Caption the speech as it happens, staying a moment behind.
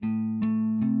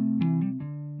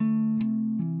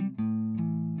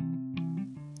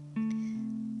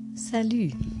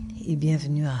Salut et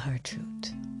bienvenue à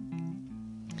Heartroot.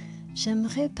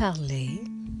 J'aimerais parler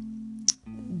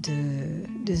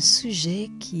d'un sujet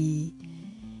qui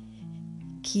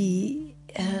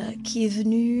est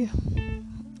venu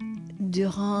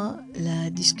durant la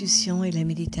discussion et la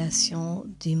méditation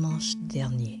dimanche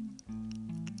dernier.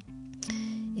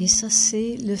 Et ça,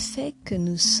 c'est le fait que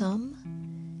nous sommes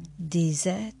des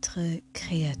êtres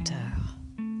créateurs.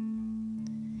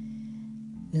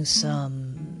 Nous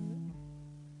sommes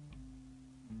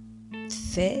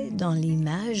faits dans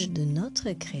l'image de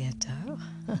notre Créateur.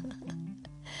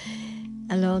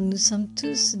 Alors, nous sommes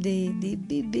tous des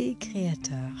bébés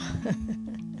créateurs.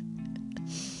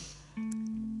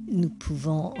 Nous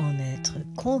pouvons en être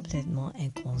complètement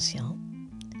inconscients.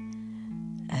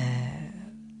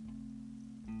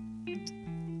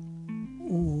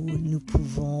 Ou nous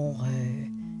pouvons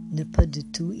ne pas du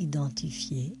tout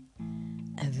identifier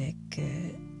avec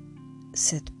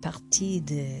cette partie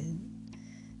de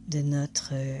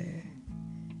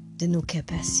nos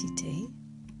capacités.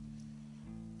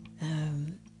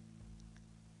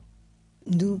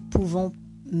 Nous pouvons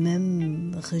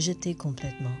même rejeter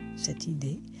complètement cette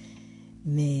idée,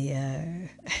 mais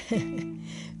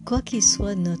quoi qu'il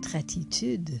soit notre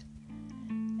attitude,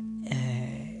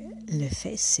 le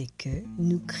fait c'est que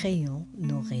nous créons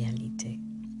nos réalités.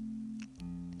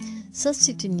 Ça,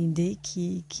 c'est une idée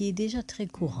qui est déjà très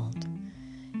courante,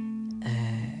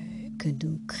 que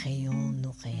nous créons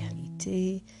nos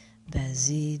réalités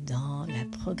basées dans la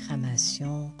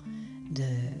programmation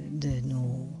de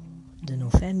nos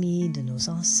familles, de nos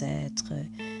ancêtres,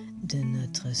 de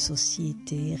notre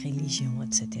société, religion,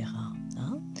 etc.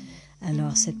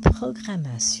 Alors, cette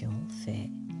programmation fait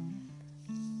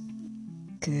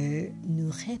que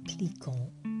nous répliquons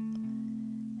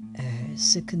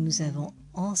ce que nous avons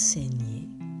enseigné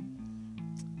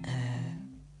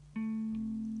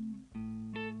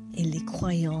et les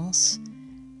croyances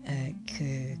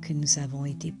que nous avons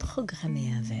été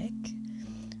programmés avec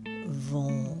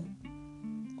vont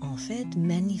en fait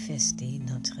manifester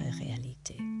notre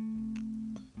réalité.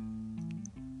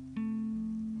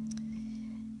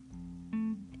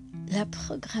 La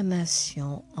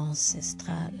programmation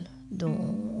ancestrale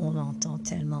dont on entend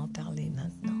tellement parler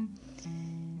maintenant,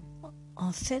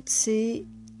 en fait, c'est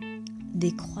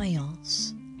des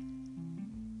croyances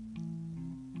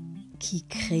qui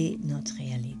créent notre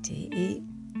réalité. Et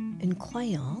une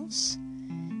croyance,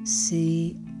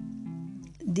 c'est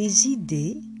des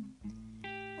idées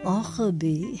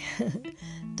enrobées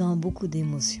dans beaucoup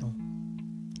d'émotions.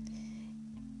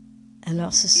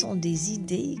 Alors, ce sont des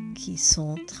idées qui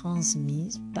sont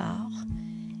transmises par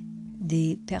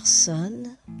des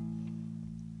personnes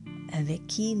avec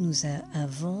qui nous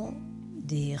avons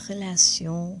des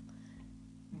relations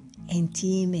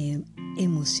intimes et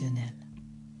émotionnelles.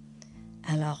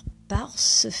 Alors, par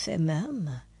ce fait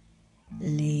même,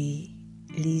 les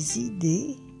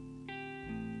idées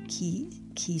qui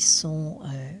sont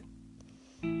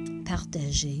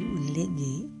partagées ou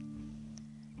léguées,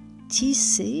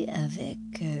 tissées avec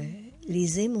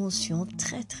les émotions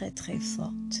très, très, très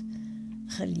fortes,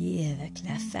 reliées avec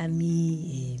la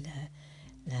famille et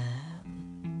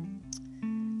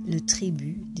le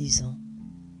tribu, disons.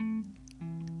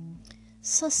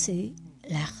 Ça, c'est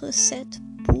la recette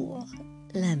pour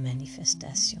la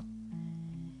manifestation.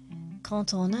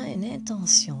 Quand on a une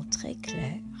intention très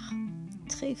claire,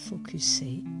 très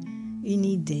focusée, une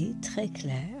idée très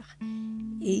claire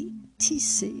et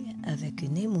tissée avec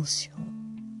une émotion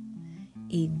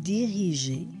et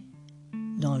dirigée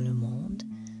dans le monde,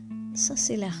 ça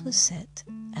c'est la recette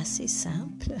assez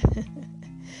simple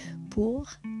pour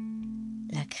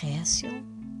la création,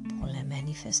 pour la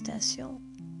manifestation.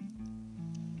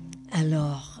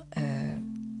 Alors,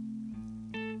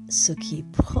 ce qui est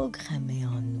programmé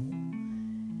en nous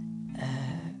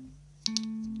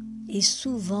est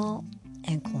souvent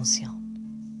inconscient.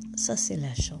 Ça, c'est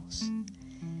la chose.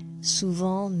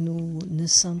 Souvent, nous ne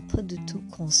sommes pas du tout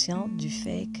conscients du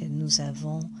fait que nous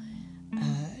avons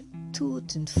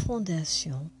toute une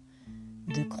fondation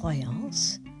de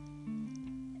croyances,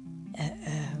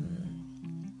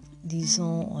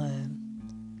 disons,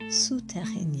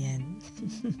 souterrainiennes,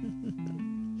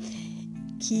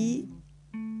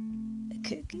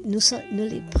 que nous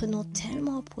les prenons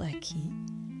tellement pour acquis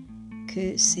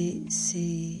que c'est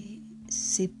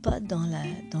pas dans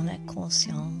la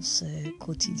conscience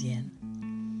quotidienne.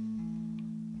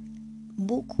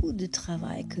 Beaucoup de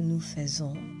travail que nous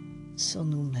faisons sur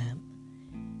nous-mêmes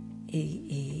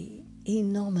et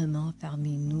énormément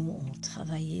parmi nous ont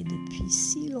travaillé depuis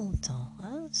si longtemps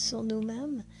sur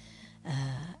nous-mêmes, à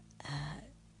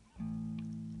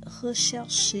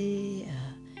rechercher,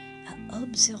 à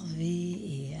observer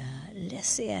et à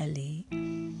laisser aller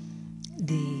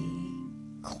des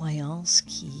croyances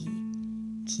qui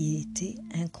étaient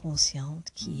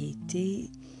inconscientes, qui étaient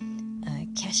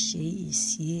cachées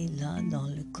ici et là dans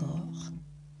le corps.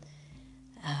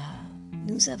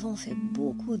 Nous avons fait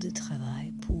beaucoup de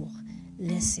travail pour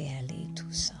laisser aller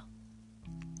tout ça.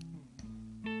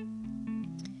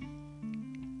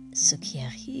 Ce qui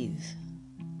arrive,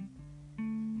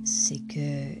 c'est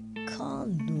que quand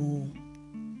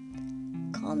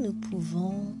nous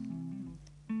pouvons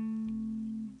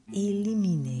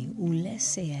éliminer ou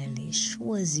laisser aller,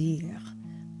 choisir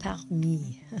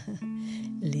parmi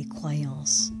les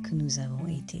croyances que nous avons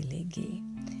été léguées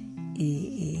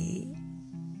et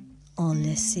en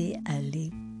laisser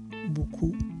aller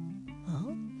beaucoup,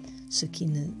 ce qui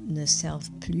ne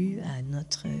servent plus à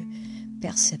notre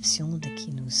perception de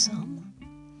qui nous sommes.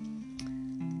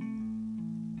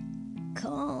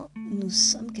 Quand nous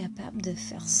sommes capables de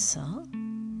faire ça,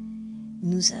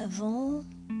 nous avons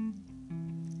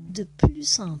de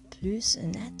plus en plus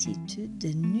une attitude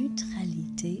de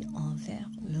neutralité envers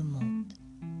le monde.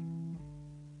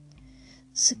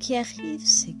 Ce qui arrive,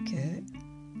 c'est que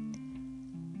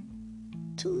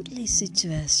toutes les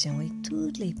situations et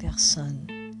toutes les personnes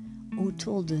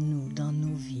autour de nous, dans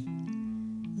nos vies,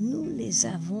 nous les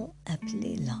avons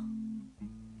appelées là.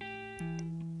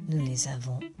 Nous les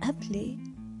avons appelées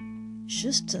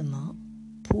justement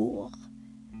pour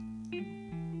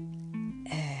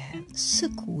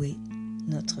secouer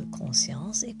notre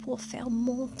conscience et pour faire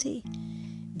monter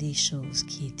des choses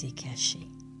qui étaient cachées.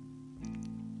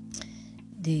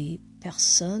 Des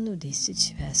personnes ou des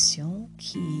situations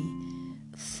qui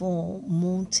font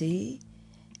monter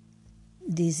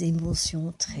des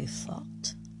émotions très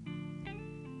fortes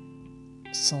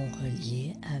sont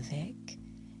reliées avec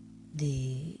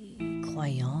des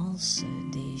croyances,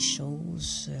 des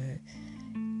choses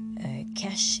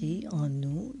cachées en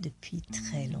nous depuis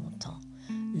très longtemps.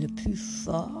 Le plus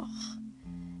fort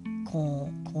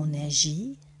qu'on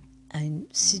agit à une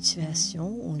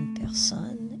situation ou une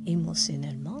personne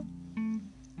émotionnellement,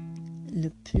 le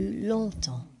plus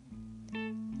longtemps,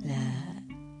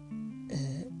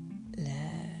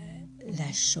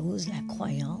 la chose, la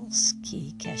croyance qui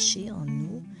est cachée en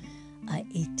nous a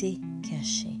été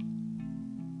cachée.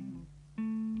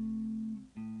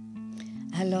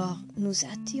 Alors, nous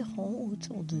attirons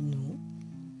autour de nous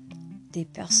des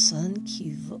personnes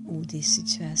ou des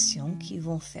situations qui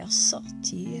vont faire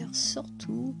sortir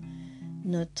surtout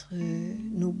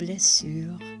nos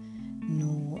blessures,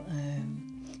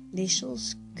 les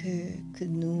choses que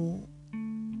nous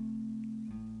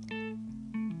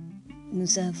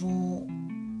avons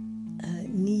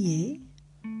niées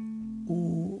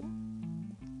ou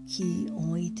qui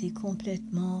ont été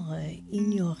complètement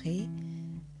ignorées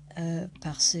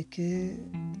parce que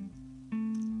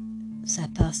ça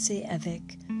passait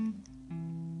avec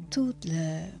toute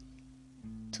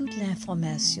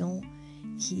l'information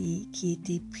qui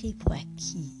était prise pour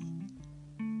acquis,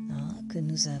 que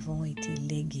nous avons été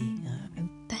légués, un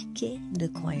paquet de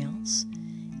croyances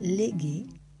léguées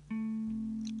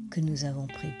que nous avons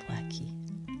pris pour acquis.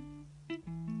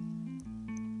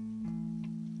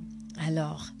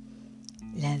 Alors,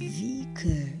 la vie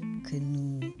que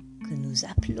nous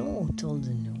appelons autour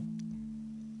de nous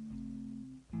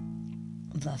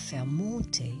va faire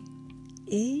monter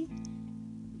et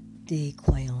des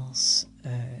croyances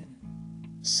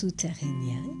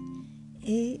souterraines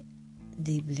et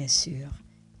des blessures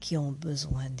qui ont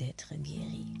besoin d'être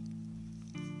guéries.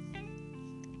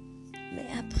 Mais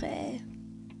après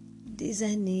des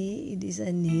années et des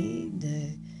années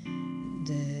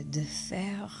de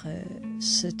faire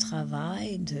ce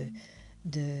travail,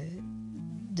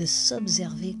 de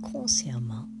s'observer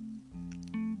consciemment,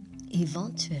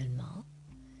 éventuellement,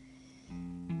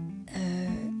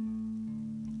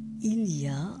 il y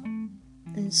a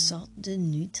une sorte de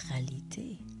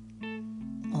neutralité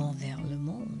envers le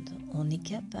monde. On est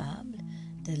capable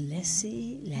de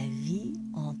laisser la vie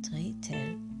entrer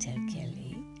telle qu'elle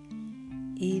est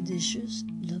et de juste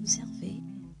l'observer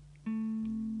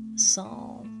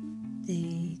sans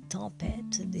des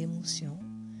tempêtes d'émotions.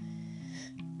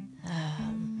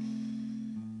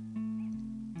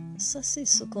 Ça, c'est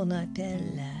ce qu'on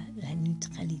appelle la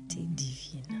neutralité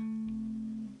divine.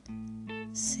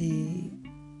 C'est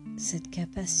cette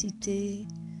capacité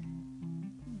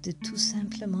de tout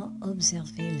simplement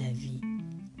observer la vie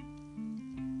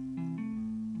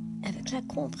avec la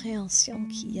compréhension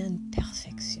qu'il y a une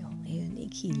perfection et un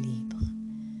équilibre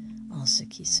en ce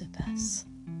qui se passe.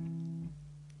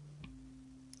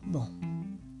 Bon,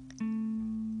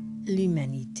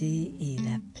 l'humanité et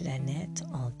la planète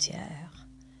entière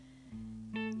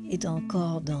est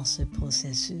encore dans ce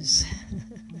processus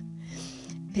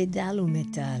pédale au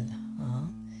métal,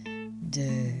 hein, de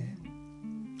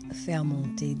faire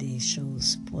monter des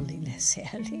choses pour les laisser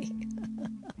aller.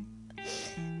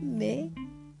 Mais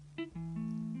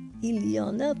il y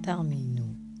en a parmi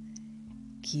nous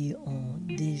qui ont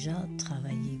déjà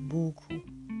travaillé beaucoup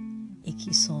et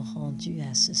qui sont rendus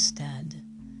à ce stade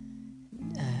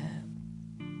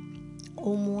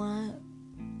au moins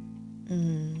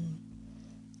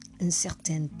un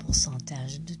certain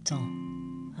pourcentage de temps,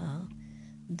 hein,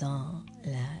 dans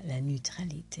la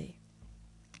neutralité.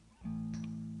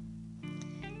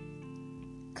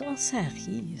 Quand ça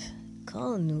arrive,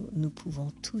 quand nous pouvons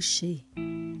toucher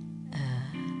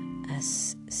à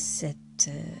cet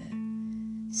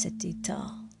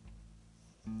état,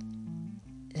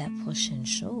 la prochaine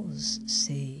chose,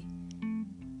 c'est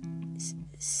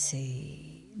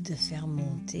de faire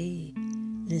monter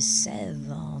le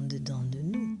sève en dedans de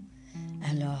nous.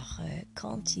 Alors,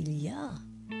 quand il y a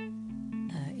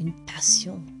une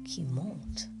passion qui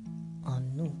monte en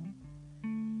nous,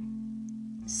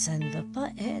 ça ne va pas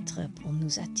être pour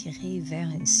nous attirer vers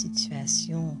une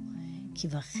situation qui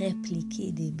va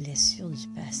répliquer des blessures du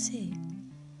passé.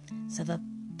 Ça va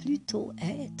plutôt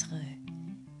être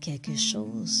quelque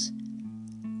chose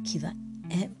qui va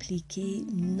impliquer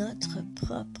notre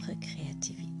propre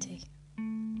créativité,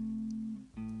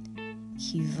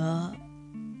 qui va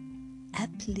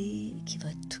appeler, qui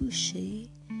va toucher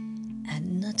à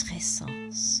notre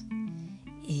essence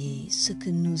et ce que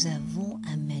nous avons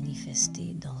à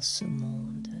manifester dans ce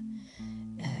monde,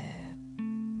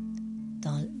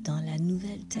 dans la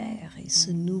nouvelle terre et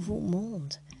ce nouveau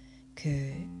monde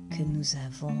que nous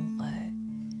avons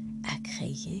à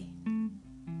créer.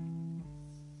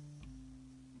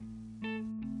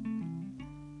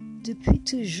 Depuis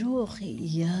toujours, il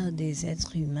y a des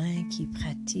êtres humains qui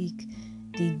pratiquent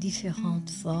des différentes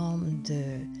formes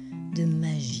de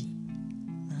magie,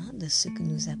 hein, de ce que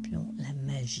nous appelons la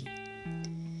magie.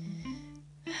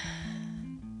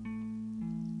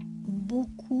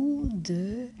 Beaucoup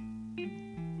de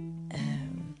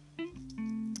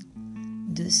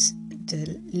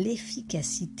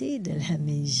l'efficacité de la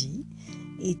magie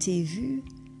était vue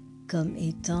comme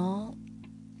étant,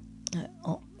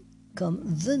 comme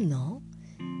venant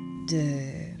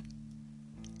de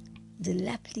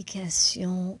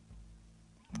l'application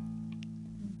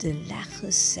de la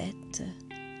recette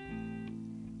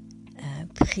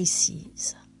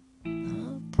précise,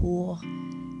 hein, pour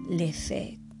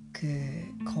l'effet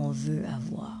qu'on veut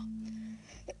avoir.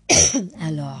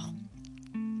 Alors,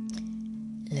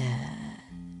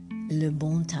 le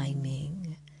bon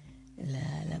timing,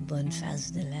 la bonne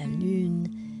phase de la lune,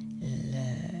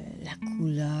 la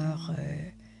couleur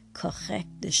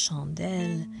correcte de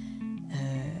chandelle,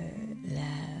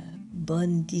 la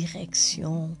bonne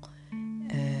direction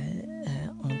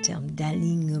en termes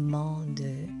d'alignement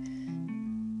de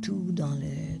tout dans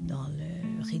le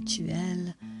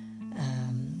rituel,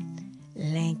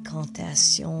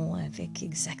 l'incantation avec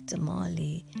exactement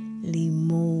les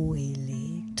mots et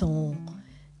les tons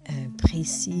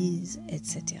précis,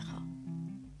 etc.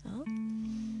 Hein?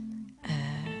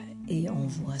 Et on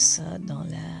voit ça dans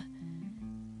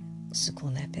ce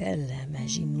qu'on appelle la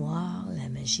magie noire, la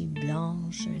magie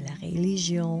blanche, la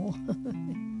religion,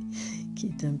 qui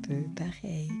est un peu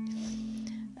pareil.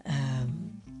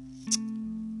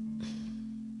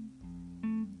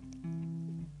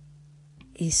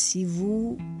 Et si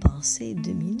vous pensez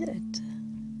 2 minutes,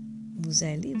 vous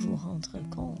allez vous rendre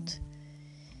compte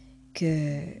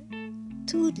que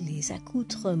tous les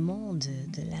accoutrements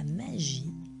de la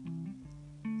magie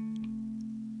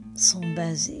sont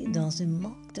basés dans un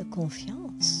manque de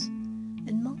confiance,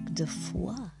 un manque de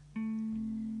foi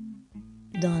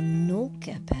dans nos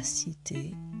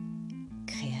capacités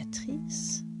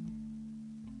créatrices.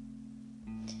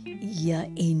 Il y a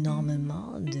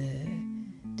énormément de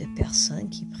personnes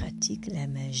qui pratiquent la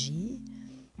magie,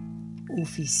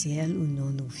 officielle ou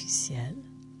non officielle,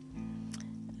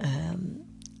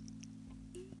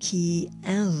 qui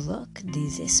invoquent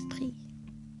des esprits,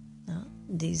 hein,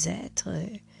 des êtres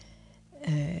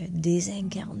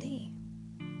désincarnés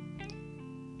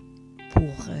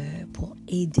pour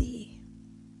aider.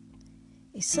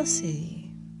 Et ça, c'est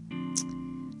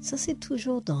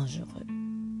toujours dangereux.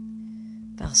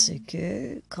 Parce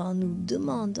que quand nous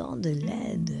demandons de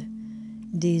l'aide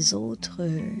des autres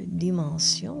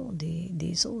dimensions,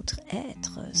 des autres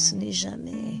êtres, ce n'est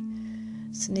jamais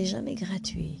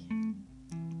gratuit.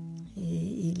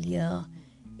 Et il y a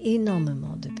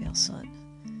énormément de personnes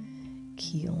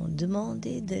qui ont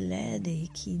demandé de l'aide et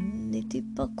qui n'étaient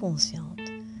pas conscientes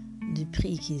du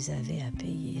prix qu'ils avaient à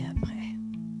payer après.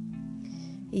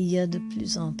 il y a de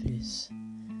plus en plus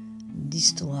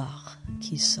d'histoires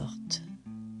qui sortent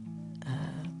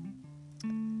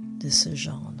de ce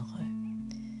genre.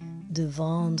 De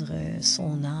vendre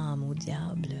son âme au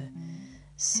diable,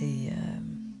 c'est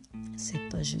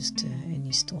pas juste une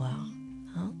histoire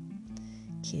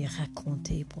qui est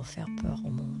racontée pour faire peur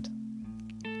au monde.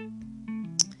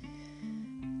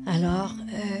 Alors,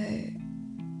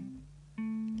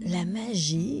 la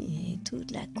magie et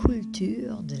toute la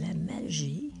culture de la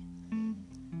magie,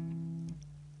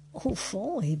 au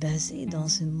fond, est basée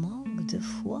dans un manque de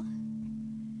foi.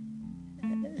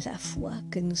 La foi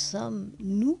que nous sommes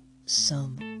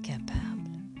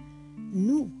capables.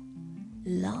 Nous,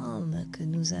 l'âme que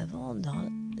nous avons dans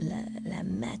la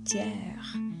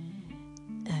matière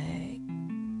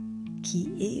qui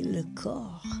est le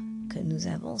corps, que nous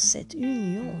avons cette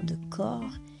union de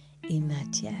corps et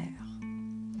matière,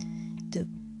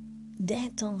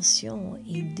 d'intention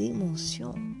et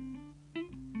d'émotion.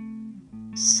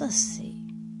 Ça, c'est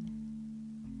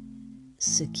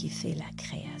ce qui fait la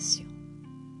création.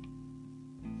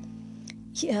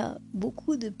 Il y a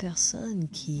beaucoup de personnes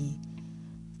qui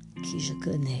je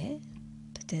connais,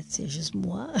 peut-être c'est juste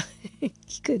moi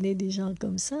qui connais des gens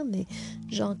comme ça, mais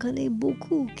j'en connais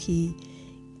beaucoup qui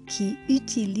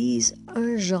utilisent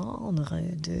un genre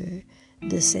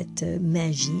de cette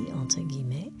magie, entre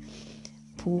guillemets,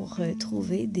 pour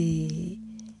trouver des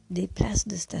places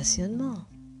de stationnement.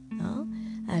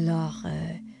 Alors,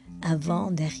 avant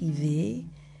d'arriver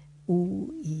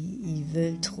où ils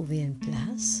veulent trouver une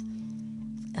place,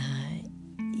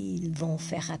 ils vont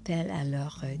faire appel à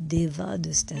leur déva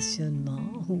de stationnement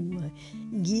ou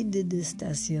guide de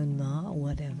stationnement,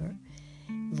 whatever.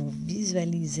 Ils vont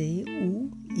visualiser où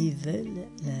ils veulent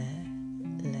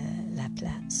la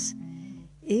place.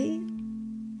 Et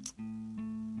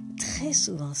très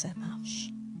souvent, ça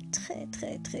marche. Très,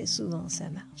 très, très souvent, ça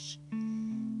marche.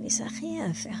 Mais ça n'a rien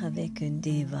à faire avec un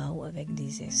déva ou avec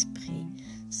des esprits.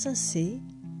 Ça, c'est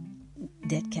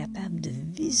d'être capable de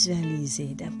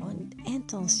visualiser, d'avoir une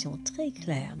intention très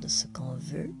claire de ce qu'on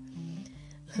veut,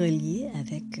 reliée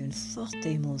avec une forte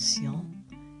émotion,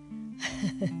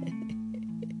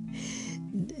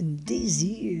 un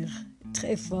désir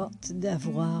très fort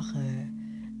d'avoir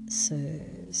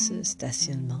ce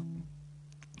stationnement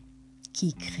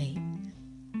qui crée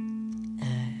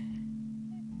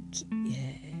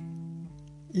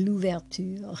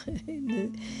l'ouverture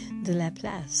de la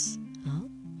place.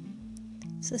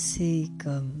 Ça, c'est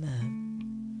comme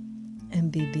un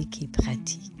bébé qui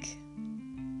pratique.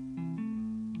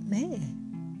 Mais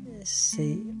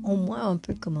au moins on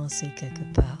peut commencer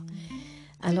quelque part.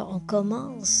 Alors on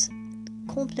commence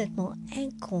complètement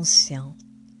inconscient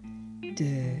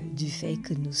du fait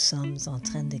que nous sommes en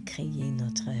train de créer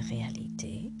notre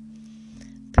réalité.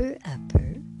 Peu à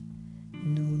peu,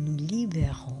 nous nous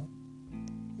libérons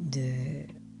de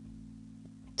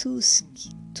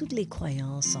toutes les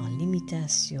croyances en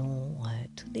limitation,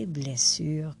 toutes les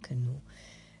blessures que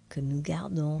nous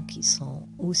gardons, qui sont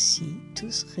aussi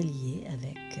tous reliés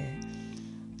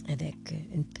avec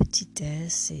une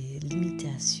petitesse et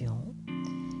limitation.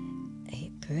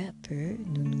 Et peu à peu,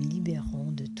 nous nous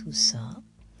libérons de tout ça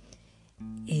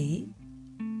et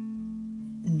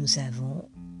nous avons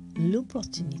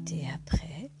l'opportunité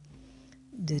après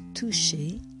de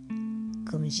toucher,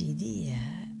 comme j'ai dit,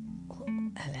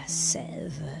 à la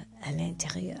sève à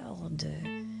l'intérieur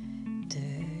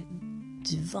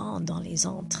du vent dans les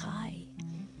entrailles.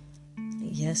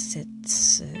 Il y a ce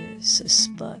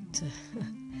spot,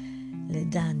 le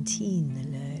dantine,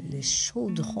 le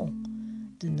chaudron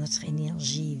de notre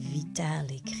énergie vitale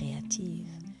et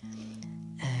créative,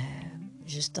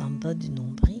 juste en bas du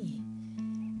nombril.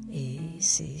 Et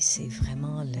c'est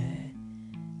vraiment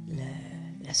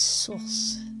la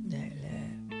source,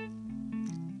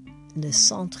 le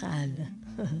central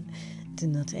de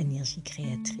notre énergie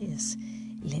créatrice.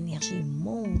 L'énergie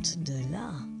monte de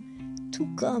là, tout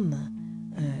comme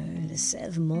le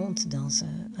sève monte dans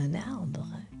un arbre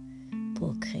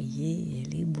pour créer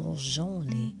les bourgeons,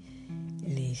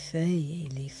 les feuilles et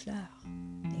les fleurs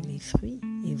et les fruits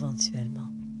éventuellement.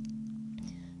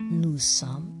 Nous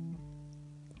sommes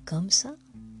comme ça.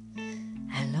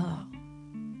 Alors,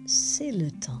 c'est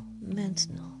le temps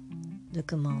maintenant de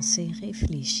commencer à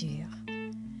réfléchir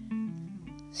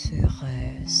sur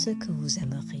ce que vous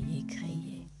aimeriez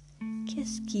créer.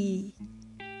 Qu'est-ce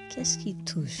qui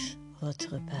touche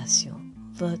votre passion,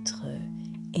 votre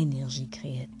énergie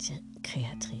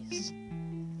créatrice?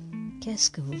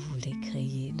 Qu'est-ce que vous voulez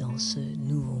créer dans ce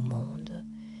nouveau monde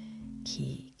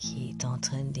qui est en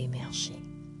train d'émerger?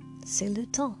 C'est le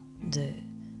temps de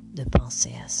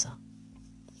penser à ça.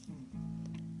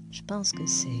 Je pense que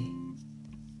c'est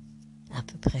à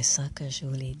peu près ça que je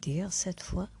voulais dire cette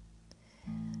fois.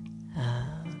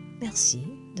 Merci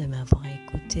de m'avoir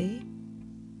écouté.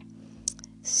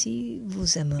 Si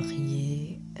vous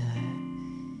aimeriez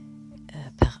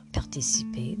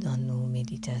participer dans nos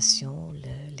méditations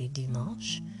les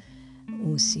dimanches,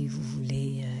 ou si vous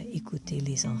voulez écouter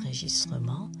les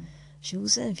enregistrements, je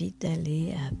vous invite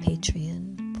d'aller à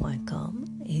patreon.com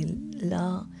et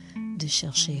là de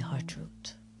chercher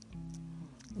Heartroot.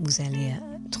 Vous allez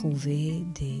trouver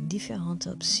des différentes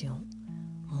options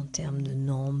en termes de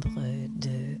nombre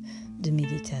de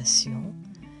méditations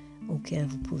auxquelles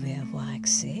vous pouvez avoir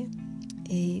accès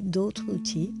et d'autres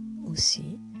outils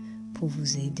aussi pour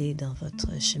vous aider dans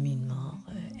votre cheminement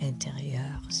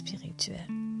intérieur spirituel.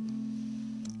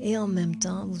 Et en même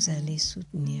temps, vous allez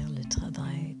soutenir le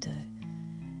travail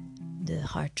de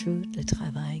Heartroot, le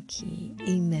travail qui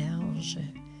émerge,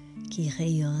 qui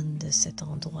rayonne de cet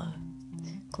endroit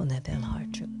qu'on appelle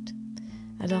Heartroot.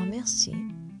 Alors merci,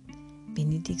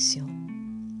 bénédiction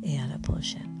et à la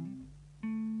prochaine.